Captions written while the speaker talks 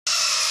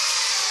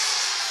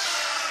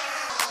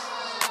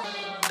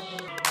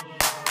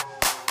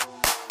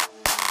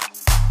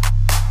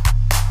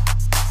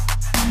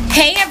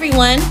Hey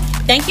everyone,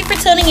 thank you for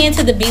tuning in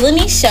to the B.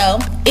 Lanice Show.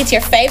 It's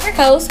your favorite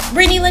host,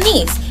 Brittany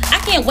Lanice. I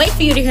can't wait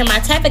for you to hear my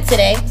topic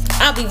today.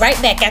 I'll be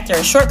right back after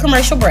a short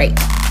commercial break.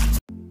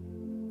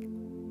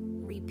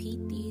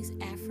 Repeat these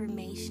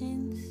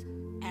affirmations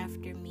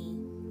after me.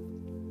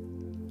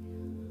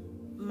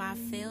 My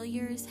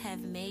failures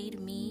have made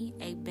me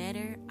a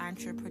better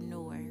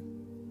entrepreneur.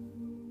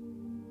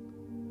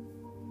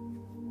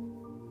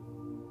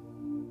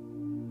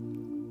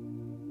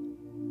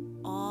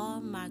 All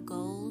my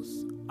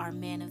goals are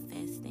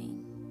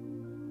manifesting.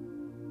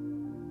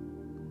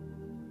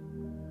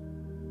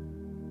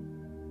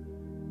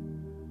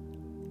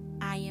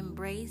 I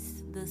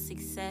embrace the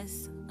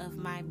success of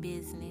my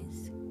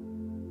business.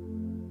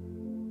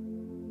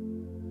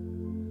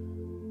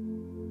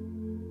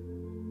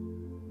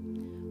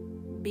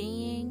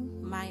 Being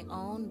my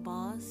own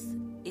boss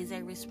is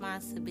a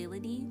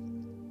responsibility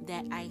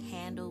that I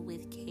handle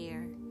with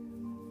care.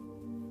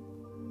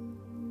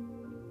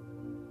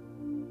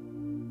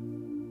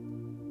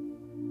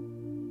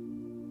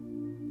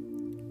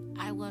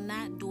 I will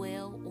not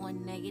dwell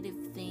on negative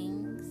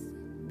things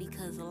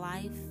because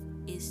life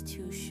is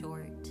too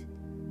short.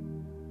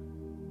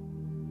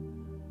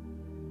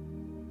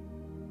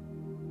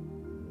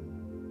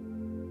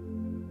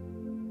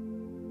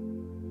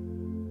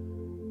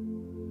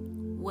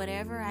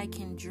 Whatever I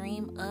can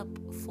dream up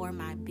for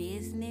my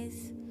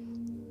business,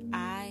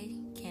 I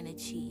can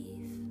achieve.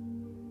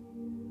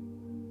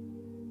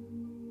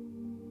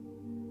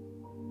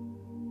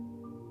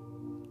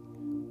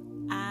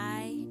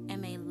 I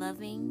am a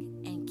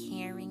loving and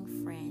caring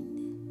friend.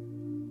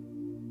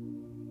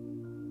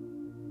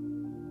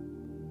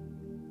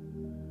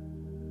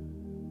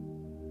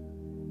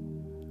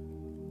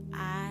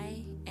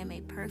 I am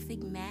a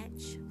perfect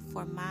match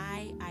for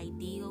my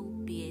ideal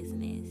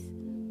business.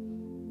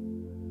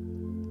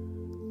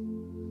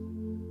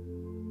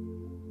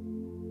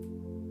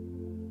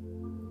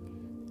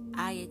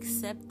 I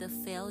accept the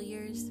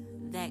failures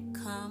that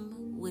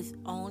come with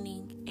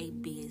owning a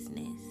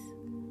business.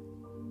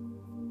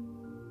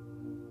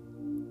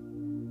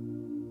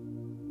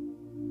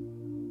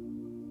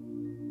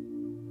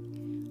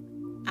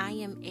 I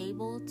am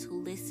able to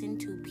listen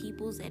to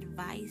people's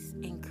advice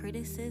and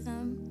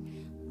criticism,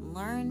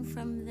 learn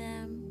from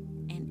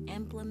them, and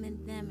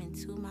implement them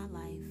into my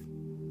life.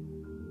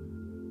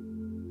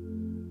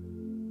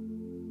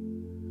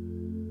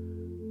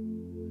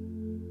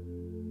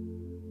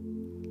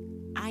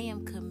 I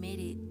am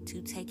committed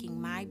to taking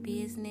my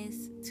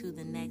business to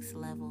the next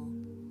level.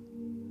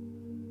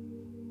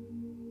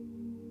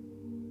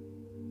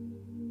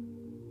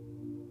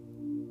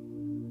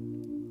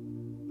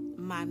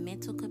 My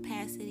mental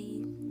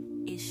capacity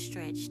is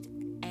stretched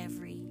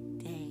every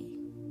day.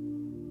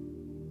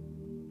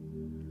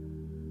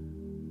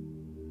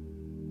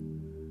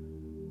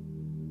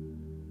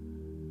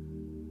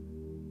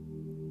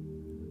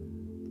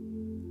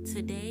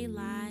 Today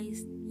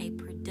lies a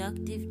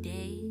productive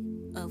day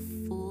of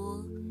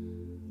full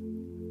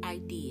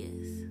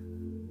ideas.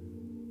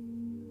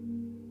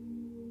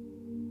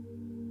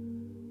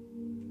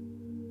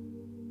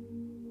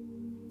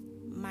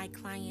 My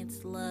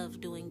clients love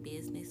doing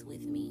business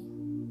with me.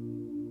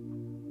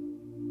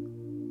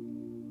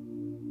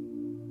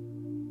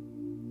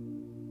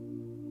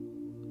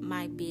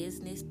 My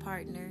business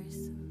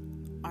partners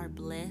are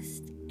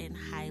blessed and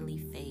highly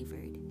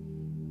favored.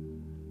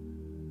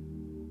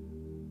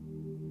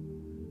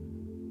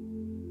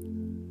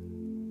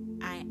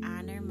 I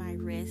honor my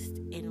rest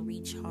and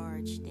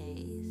recharge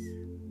days.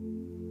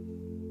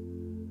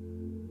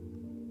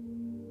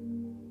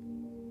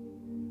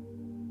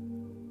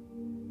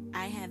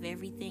 I have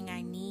everything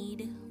I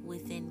need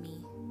within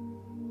me.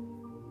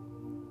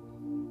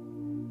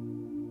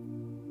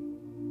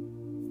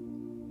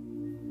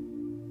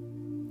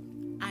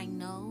 I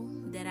know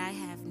that I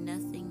have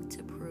nothing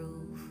to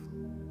prove.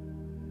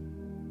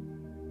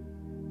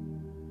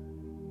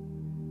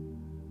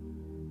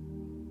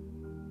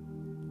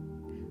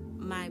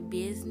 My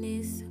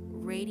business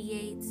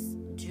radiates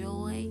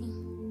joy,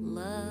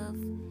 love,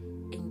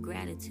 and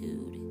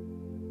gratitude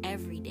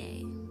every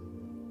day.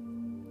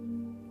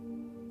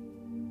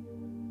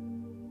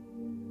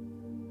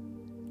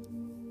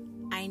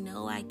 I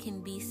know I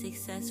can be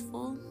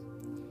successful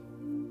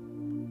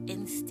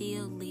and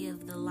still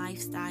live the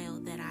lifestyle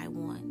that I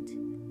want.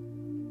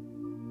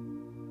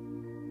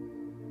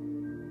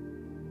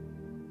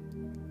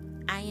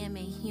 I am a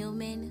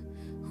human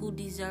who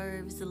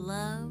deserves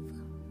love,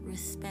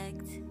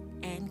 respect,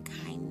 and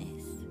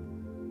kindness.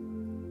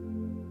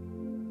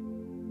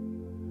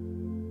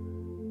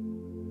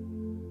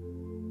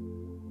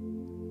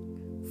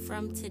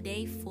 From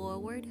today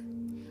forward,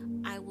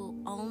 I will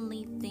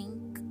only think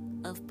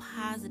of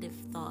positive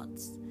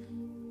thoughts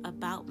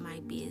about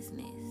my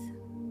business.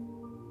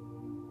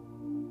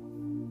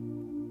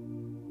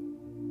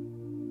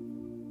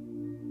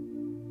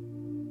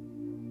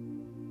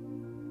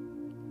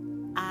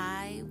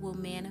 I will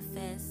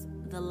manifest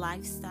the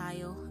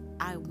lifestyle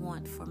I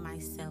want for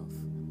myself.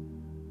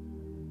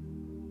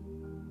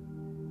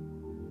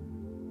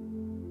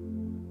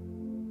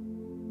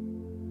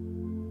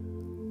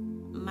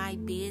 My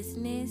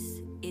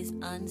business is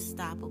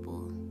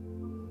unstoppable.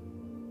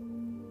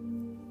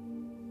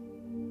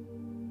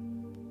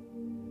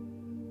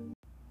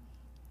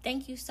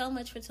 Thank you so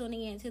much for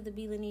tuning in to the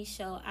B. Lenise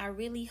Show. I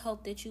really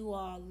hope that you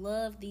all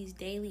love these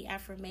daily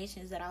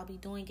affirmations that I'll be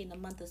doing in the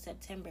month of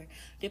September.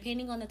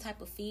 Depending on the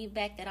type of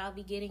feedback that I'll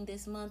be getting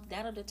this month,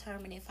 that'll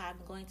determine if I'm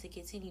going to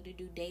continue to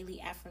do daily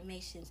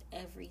affirmations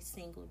every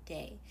single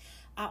day.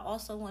 I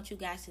also want you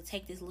guys to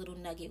take this little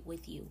nugget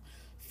with you.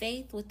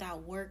 Faith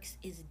without works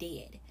is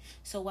dead.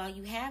 So while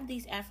you have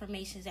these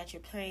affirmations that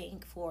you're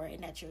praying for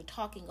and that you're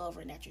talking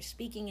over and that you're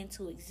speaking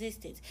into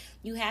existence,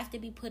 you have to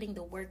be putting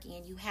the work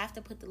in. You have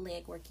to put the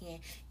legwork in.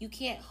 You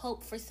can't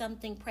hope for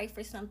something, pray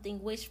for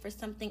something, wish for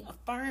something,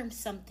 affirm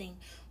something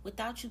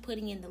without you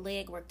putting in the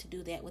legwork to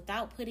do that,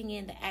 without putting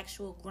in the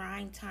actual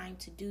grind time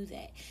to do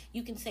that.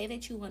 You can say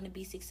that you want to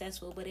be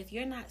successful, but if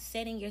you're not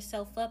setting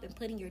yourself up and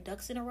putting your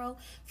ducks in a row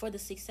for the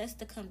success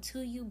to come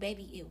to you,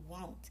 baby, it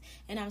won't.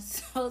 And I'm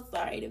so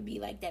sorry to be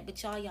like that,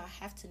 but y'all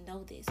have to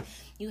know this.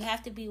 You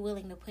have to be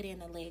willing to put in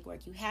the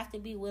legwork. You have to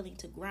be willing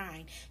to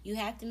grind. You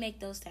have to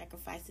make those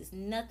sacrifices.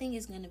 Nothing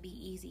is going to be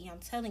easy. I'm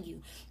telling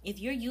you, if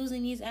you're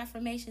using these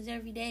affirmations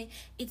every day,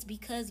 it's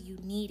because you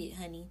need it,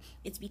 honey.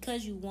 It's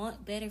because you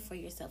want better for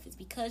yourself. It's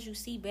because you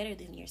see better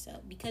than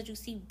yourself, because you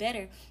see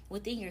better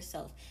within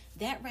yourself.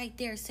 That right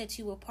there sets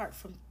you apart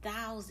from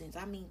thousands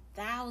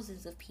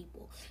of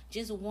people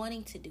just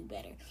wanting to do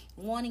better,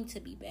 wanting to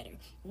be better,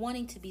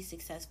 wanting to be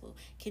successful,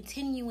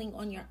 continuing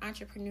on your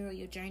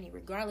entrepreneurial journey,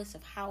 regardless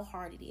of how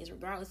hard it is,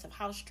 regardless of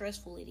how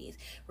stressful it is,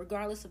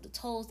 regardless of the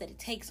tolls that it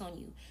takes on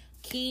you.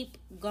 Keep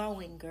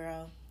going,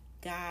 girl,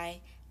 guy,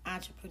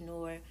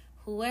 entrepreneur,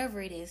 whoever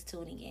it is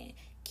tuning in.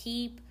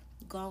 Keep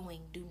going.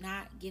 Do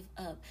not give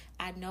up.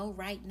 I know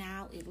right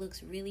now it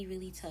looks really,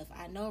 really tough.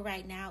 I know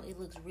right now it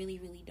looks really,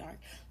 really dark,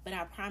 but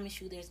I promise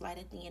you there's light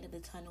at the end of the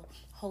tunnel.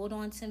 Hold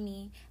on to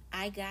me.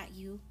 I got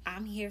you.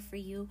 I'm here for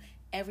you.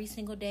 Every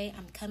single day,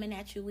 I'm coming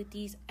at you with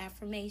these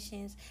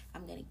affirmations.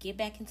 I'm going to get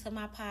back into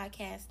my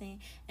podcasting,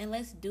 and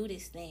let's do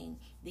this thing.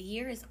 The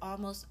year is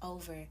almost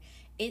over.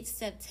 It's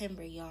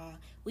September, y'all.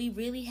 We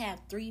really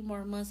have 3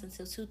 more months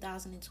until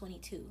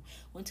 2022.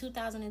 When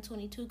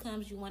 2022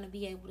 comes, you want to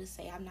be able to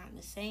say, I'm not in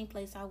the same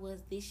place I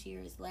was this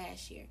year as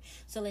last year.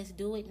 So let's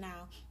do it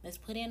now. Let's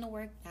put in the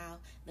work now.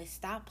 Let's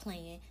stop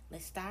playing.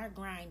 Let's start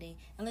grinding,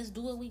 and let's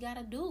do what we got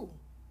to do.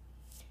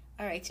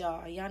 All right,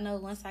 y'all. Y'all know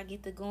once I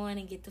get to going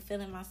and get to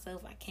feeling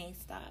myself, I can't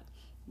stop.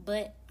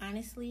 But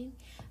honestly,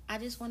 I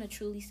just want to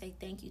truly say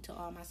thank you to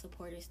all my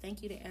supporters.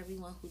 Thank you to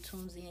everyone who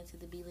tunes in to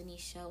the B. Lenise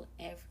Show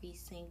every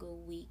single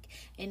week.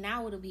 And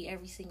now it'll be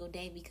every single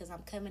day because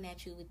I'm coming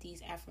at you with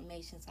these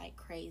affirmations like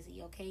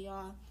crazy. Okay,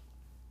 y'all?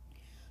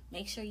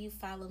 Make sure you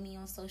follow me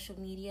on social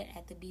media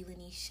at the B.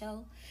 Lenise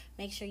Show.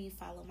 Make sure you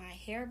follow my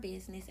hair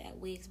business at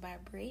Wigs by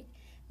Brit.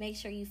 Make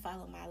sure you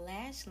follow my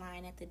lash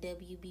line at the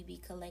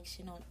WBB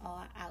Collection on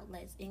all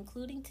outlets,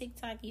 including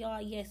TikTok,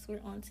 y'all. Yes,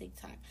 we're on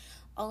TikTok.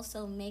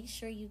 Also, make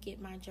sure you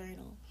get my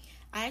journal.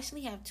 I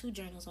actually have 2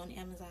 journals on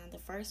Amazon. The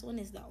first one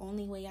is The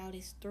Only Way Out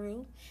Is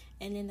Through.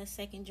 And then the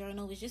second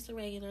journal is just a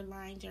regular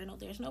line journal.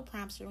 There's no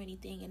prompts or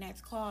anything. And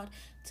that's called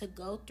To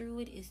Go Through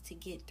It Is To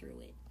Get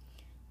Through It.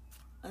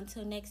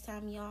 Until next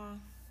time, y'all,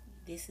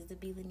 this is the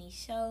B. Lenise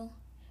Show.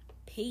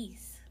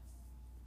 Peace.